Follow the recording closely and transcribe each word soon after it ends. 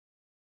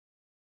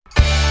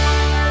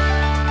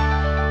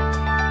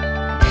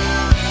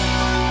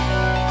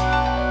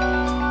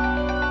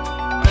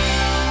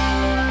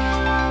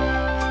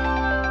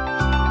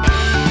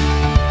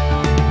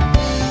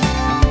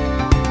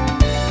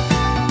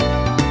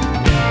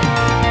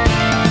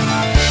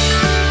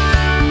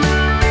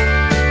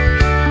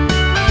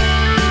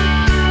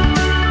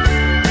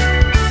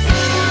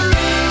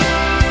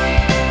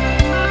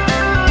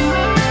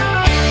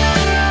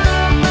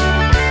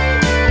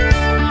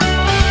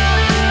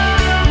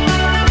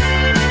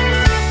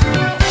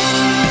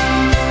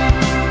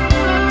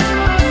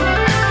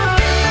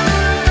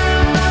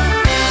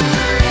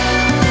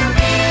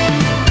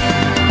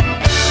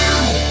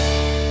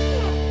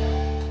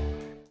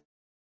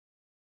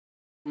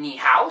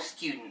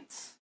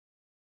students.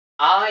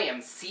 I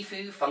am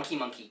Sifu Funky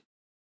Monkey.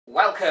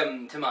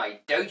 Welcome to my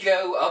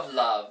dojo of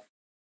love.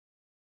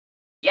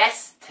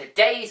 Yes,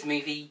 today's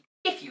movie,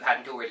 if you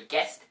hadn't already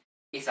guessed,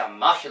 is a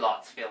martial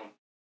arts film.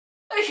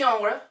 A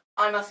genre,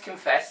 I must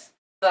confess,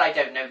 that I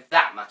don't know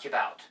that much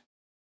about.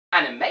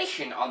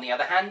 Animation, on the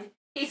other hand,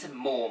 is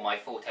more my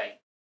forte.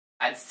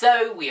 And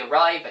so we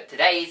arrive at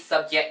today's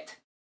subject,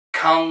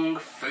 Kung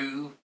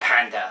Fu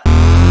Panda.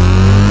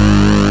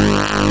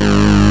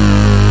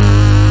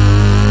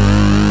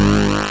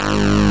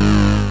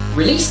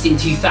 Released in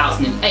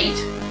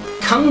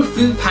 2008, Kung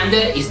Fu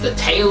Panda is the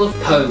tale of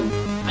Po,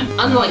 an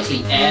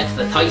unlikely heir to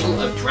the title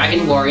of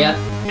Dragon Warrior,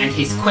 and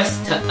his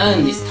quest to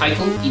earn this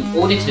title in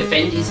order to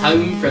defend his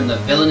home from the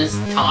villainous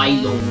Tai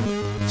Lung.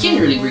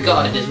 Generally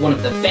regarded as one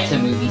of the better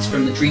movies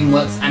from the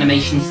DreamWorks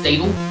animation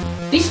stable,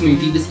 this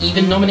movie was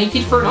even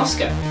nominated for an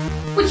Oscar,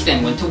 which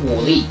then went to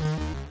Wall-E.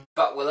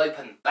 But we'll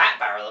open that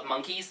barrel of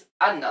monkeys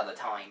another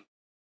time.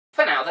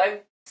 For now though,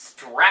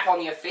 strap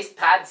on your fist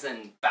pads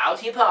and bow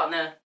to your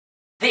partner.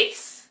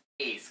 This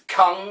is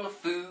Kung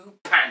Fu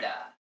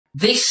Panda.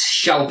 This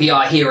shall be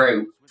our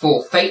hero,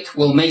 for fate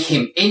will make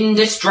him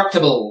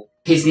indestructible.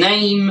 His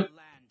name,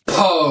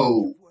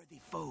 Po.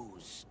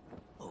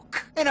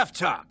 Enough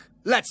talk.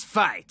 Let's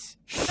fight.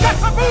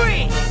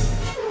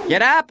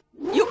 Get up!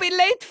 You'll be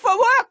late for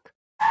work!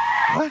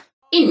 What?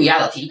 In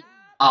reality,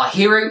 our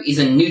hero is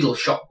a noodle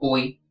shop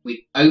boy with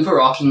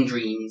overarching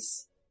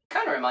dreams.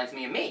 Kinda reminds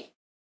me of me.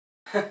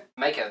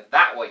 Make of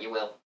that what you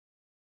will.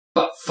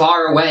 But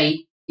far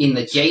away, in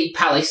the Jade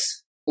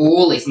Palace,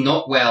 all is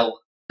not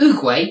well.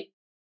 Oogway,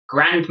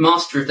 Grand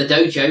Master of the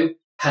dojo,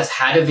 has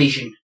had a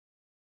vision.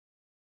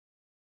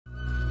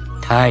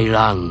 Tai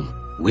Lung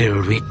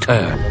will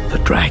return the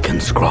Dragon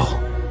Scroll.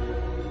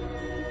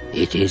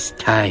 It is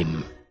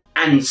time.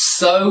 And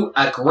so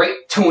a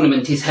great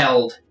tournament is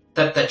held,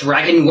 that the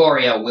Dragon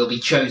Warrior will be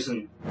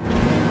chosen.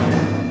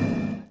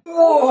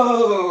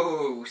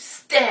 Whoa!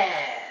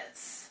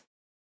 Stairs!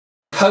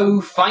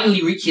 Po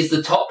finally reaches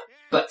the top,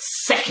 but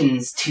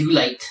seconds too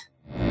late.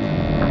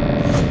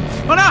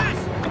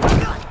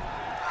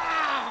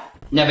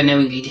 Never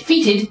knowingly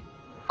defeated,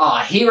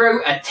 our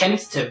hero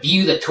attempts to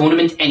view the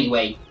tournament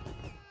anyway.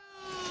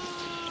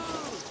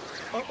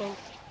 Uh-oh.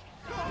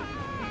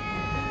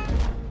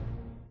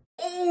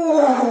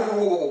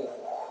 Ooh!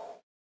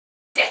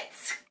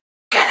 That's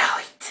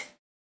Ska-doosh.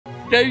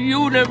 The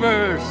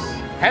universe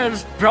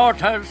has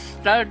brought us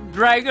the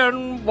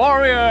Dragon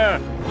Warrior.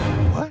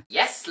 What?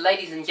 Yes,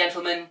 ladies and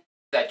gentlemen,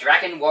 the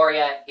Dragon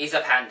Warrior is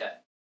a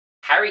panda.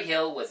 Harry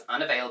Hill was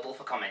unavailable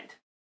for comment.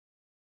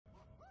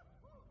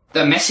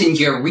 The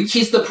messenger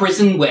reaches the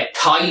prison where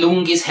Tai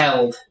Lung is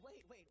held,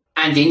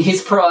 and in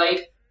his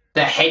pride,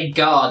 the head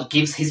guard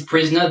gives his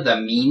prisoner the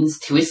means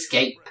to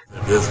escape.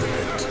 Isn't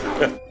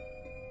it?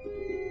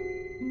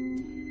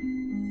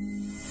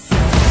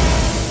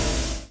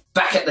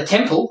 Back at the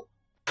temple,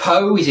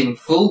 Po is in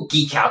full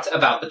geek out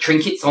about the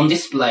trinkets on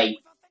display,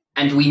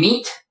 and we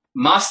meet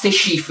Master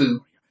Shifu,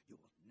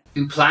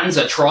 who plans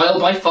a trial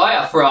by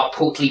fire for our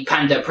portly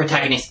panda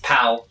protagonist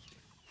pal.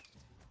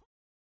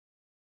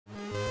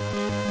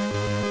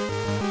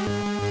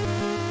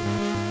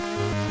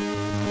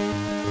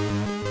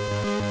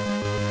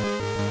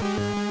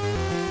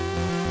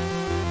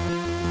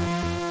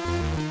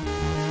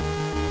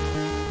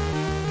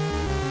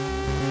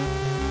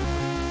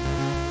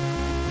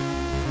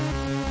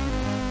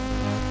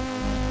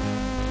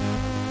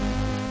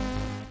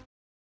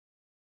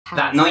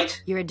 That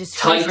night,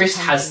 Tigress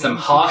has some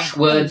harsh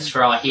words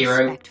for our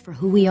hero. Respect for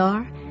who we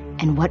are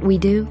and what we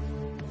do,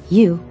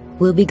 you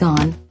will be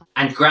gone.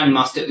 And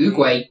Grandmaster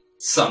Oogway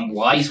some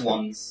wise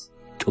ones.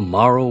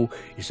 Tomorrow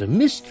is a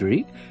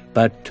mystery,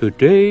 but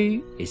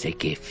today is a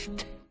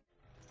gift.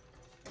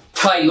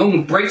 Tai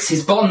Lung breaks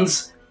his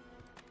bonds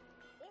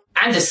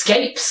and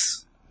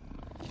escapes.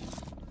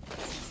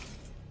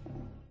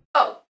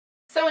 Oh,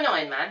 so an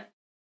Iron Man.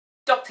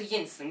 Dr.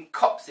 Yinsen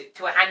cops it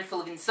to a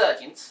handful of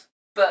insurgents,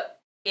 but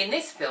in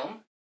this film,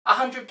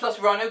 100+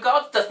 Rhino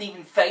Guards doesn't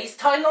even faze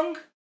Tai Lung?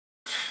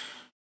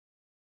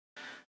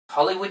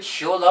 Hollywood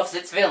sure loves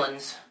its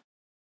villains.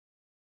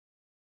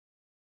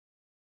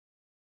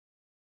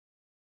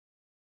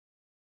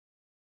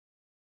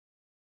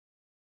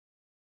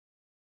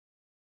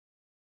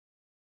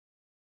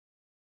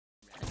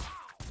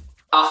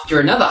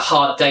 After another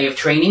hard day of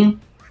training,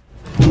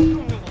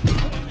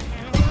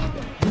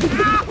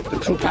 The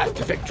true path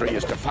to victory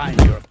is to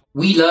find your...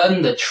 we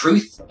learn the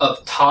truth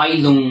of Tai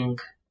Lung.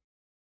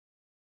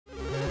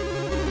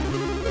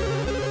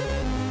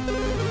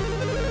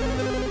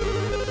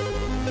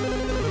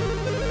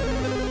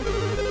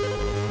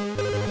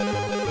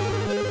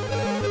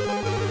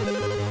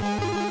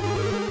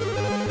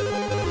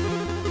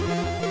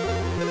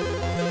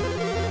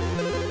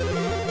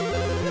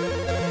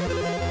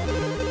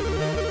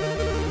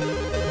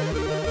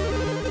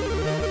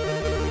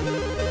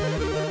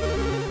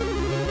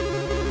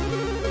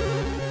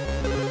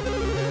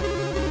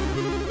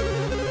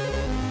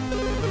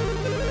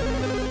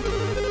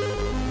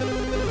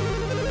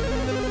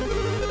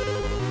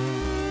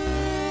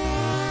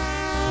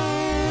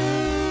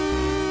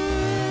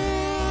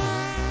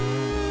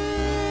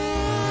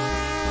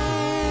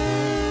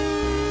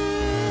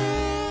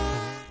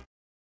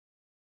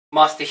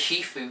 Master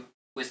Shifu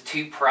was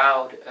too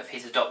proud of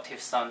his adoptive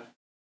son.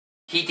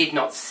 He did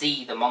not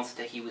see the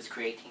monster he was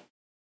creating.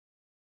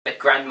 But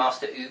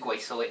Grandmaster Oogway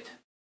saw it,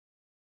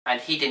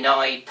 and he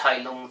denied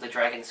Tai Lung the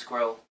Dragon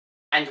Scroll.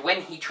 And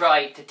when he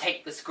tried to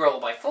take the scroll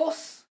by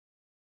force,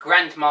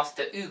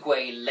 Grandmaster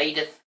Oogway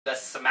laideth the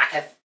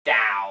smacketh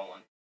down.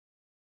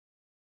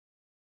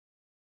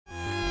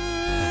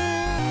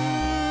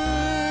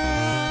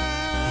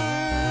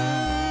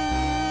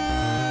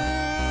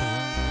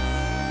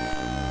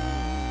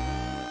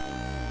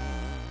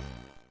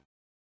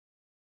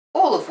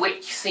 All of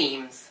which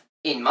seems,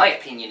 in my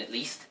opinion at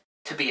least,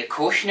 to be a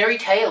cautionary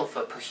tale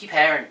for pushy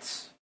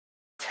parents.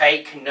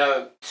 Take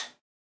note.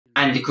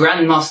 And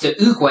Grandmaster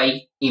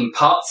Oogway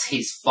imparts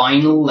his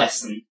final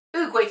lesson.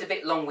 Oogway's a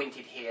bit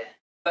long-winded here,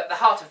 but the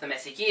heart of the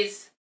message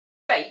is,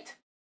 fate,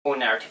 or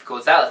narrative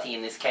causality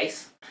in this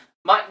case,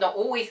 might not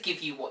always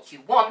give you what you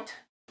want,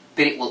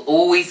 but it will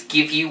always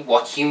give you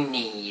what you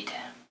need.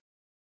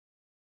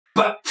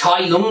 But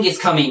Tai Lung is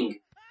coming,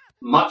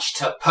 much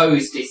to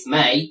Poe's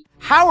dismay.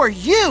 How are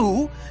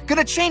you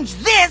gonna change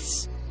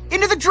this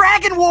into the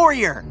Dragon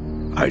Warrior?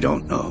 I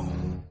don't know.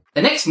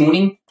 The next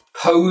morning,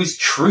 Poe's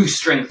true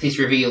strength is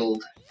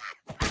revealed.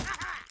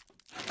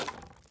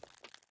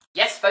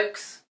 Yes,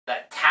 folks, the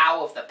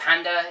Tao of the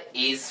Panda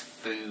is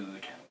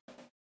food.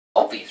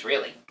 Obvious,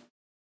 really.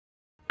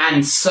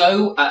 And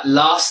so, at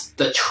last,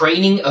 the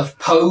training of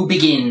Poe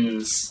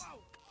begins.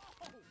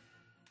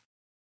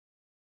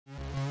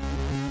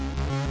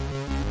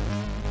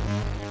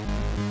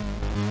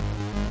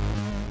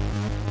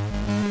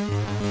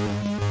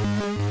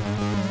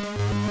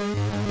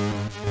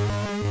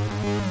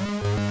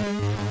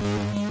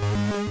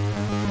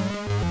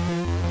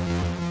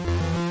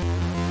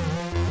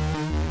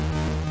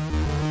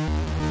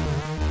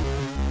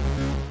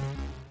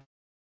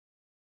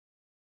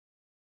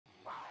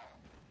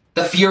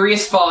 The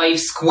Furious Five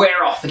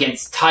square off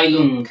against Tai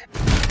Lung.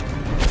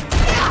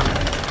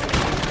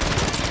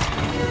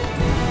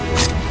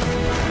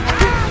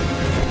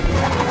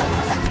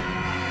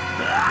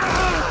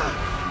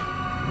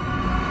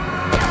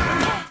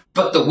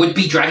 But the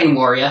would-be Dragon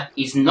Warrior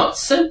is not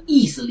so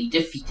easily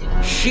defeated.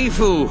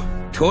 Shifu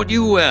taught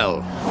you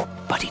well,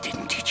 but he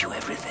didn't teach you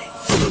everything.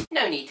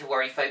 No need to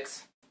worry,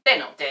 folks. They're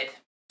not dead.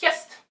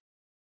 Just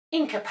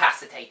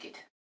incapacitated.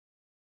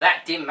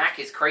 That Dim Mak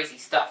is crazy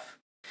stuff.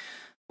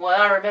 Well,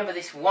 I remember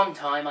this one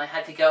time I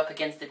had to go up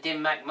against the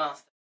Dim Mak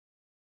Master.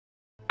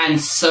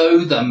 And so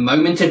the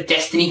moment of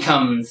destiny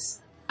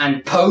comes,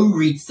 and Poe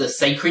reads the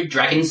sacred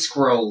Dragon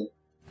Scroll.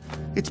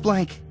 It's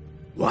blank.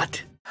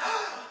 What?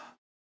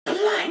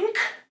 Blank?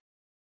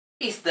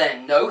 Is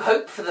there no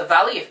hope for the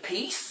Valley of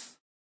Peace?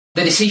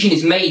 The decision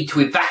is made to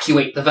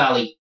evacuate the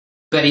valley,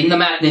 but in the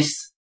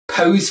madness,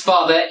 Poe's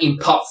father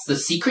imparts the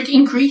secret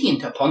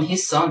ingredient upon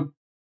his son.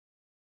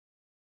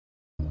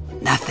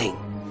 Nothing.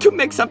 To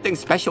make something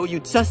special, you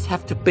just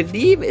have to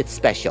believe it's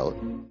special.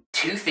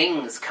 Two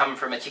things come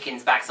from a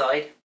chicken's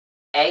backside.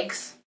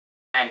 Eggs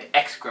and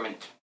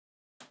excrement.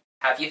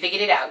 Have you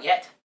figured it out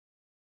yet?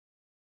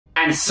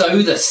 And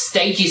so the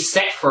stage is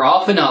set for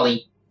our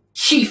finale.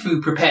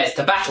 Shifu prepares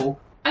to battle,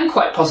 and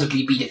quite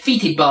possibly be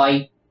defeated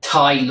by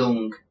Tai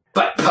Lung.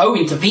 But Poe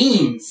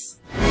intervenes!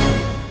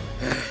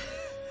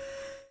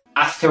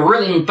 A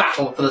thrilling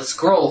battle for the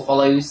scroll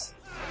follows.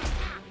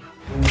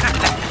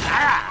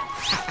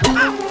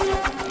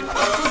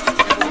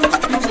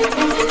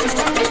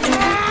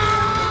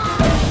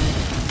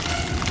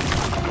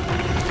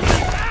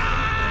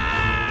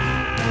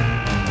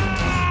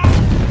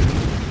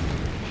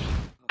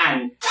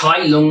 And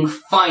Tai Lung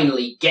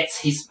finally gets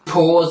his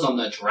paws on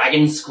the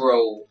Dragon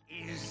Scroll.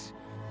 Is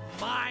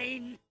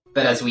mine.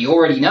 But as we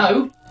already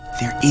know,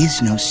 There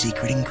is no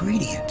secret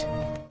ingredient.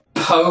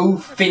 Poe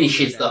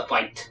finishes the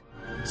fight.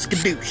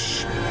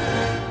 Ska-doosh.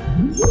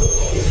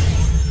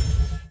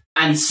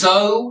 And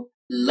so,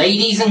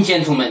 ladies and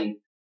gentlemen,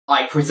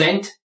 I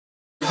present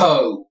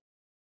Poe,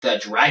 the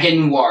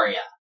Dragon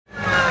Warrior.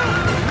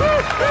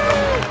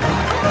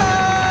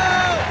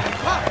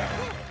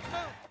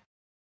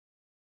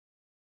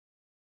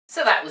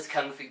 So that was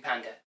Kung Fu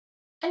Panda.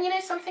 And you know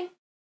something?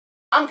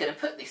 I'm gonna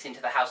put this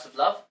into the House of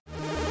Love.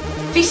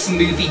 This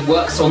movie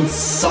works on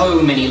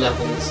so many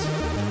levels.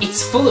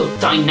 It's full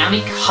of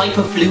dynamic,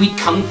 hyper-fluid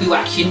kung fu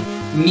action,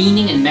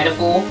 meaning and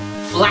metaphor,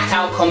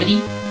 flat-out comedy,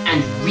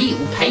 and real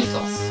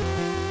pathos.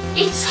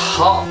 It's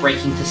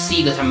heartbreaking to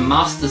see that a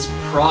master's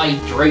pride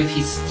drove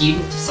his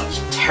student to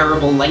such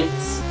terrible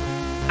lengths.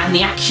 And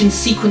the action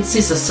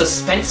sequences are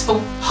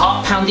suspenseful,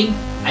 heart-pounding,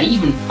 and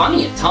even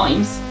funny at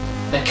times.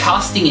 The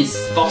casting is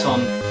spot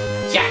on.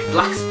 Jack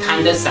Black's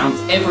Panda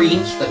sounds every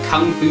inch the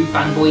Kung Fu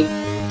fanboy.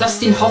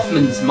 Dustin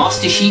Hoffman's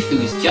Master Shifu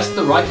is just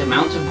the right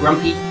amount of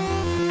grumpy.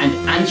 And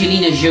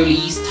Angelina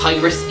Jolie's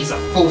Tigress is a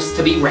force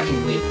to be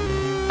reckoned with.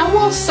 And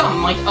while some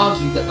might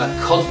argue that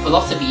the COD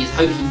philosophy is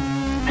hokey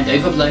and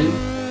overblown,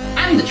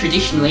 and the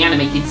traditionally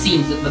animated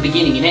scenes at the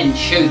beginning and end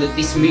show that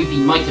this movie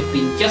might have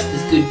been just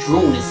as good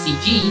drawn as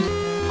CG'd,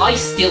 I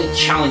still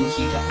challenge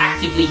you to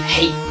actively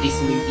hate this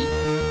movie.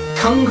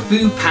 Kung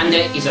Fu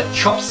Panda is a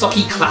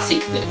chop-socky classic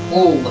that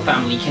all the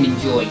family can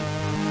enjoy.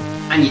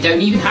 And you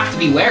don't even have to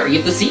be wary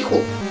of the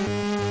sequel.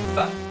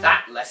 But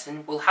that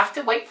lesson will have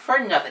to wait for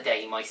another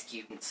day, my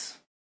students.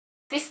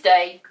 This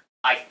day,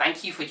 I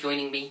thank you for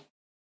joining me,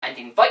 and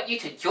invite you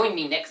to join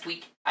me next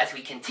week as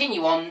we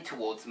continue on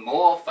towards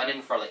more fun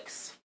and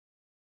frolics.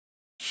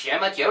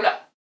 Shema Jola,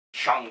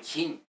 Shang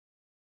Qin.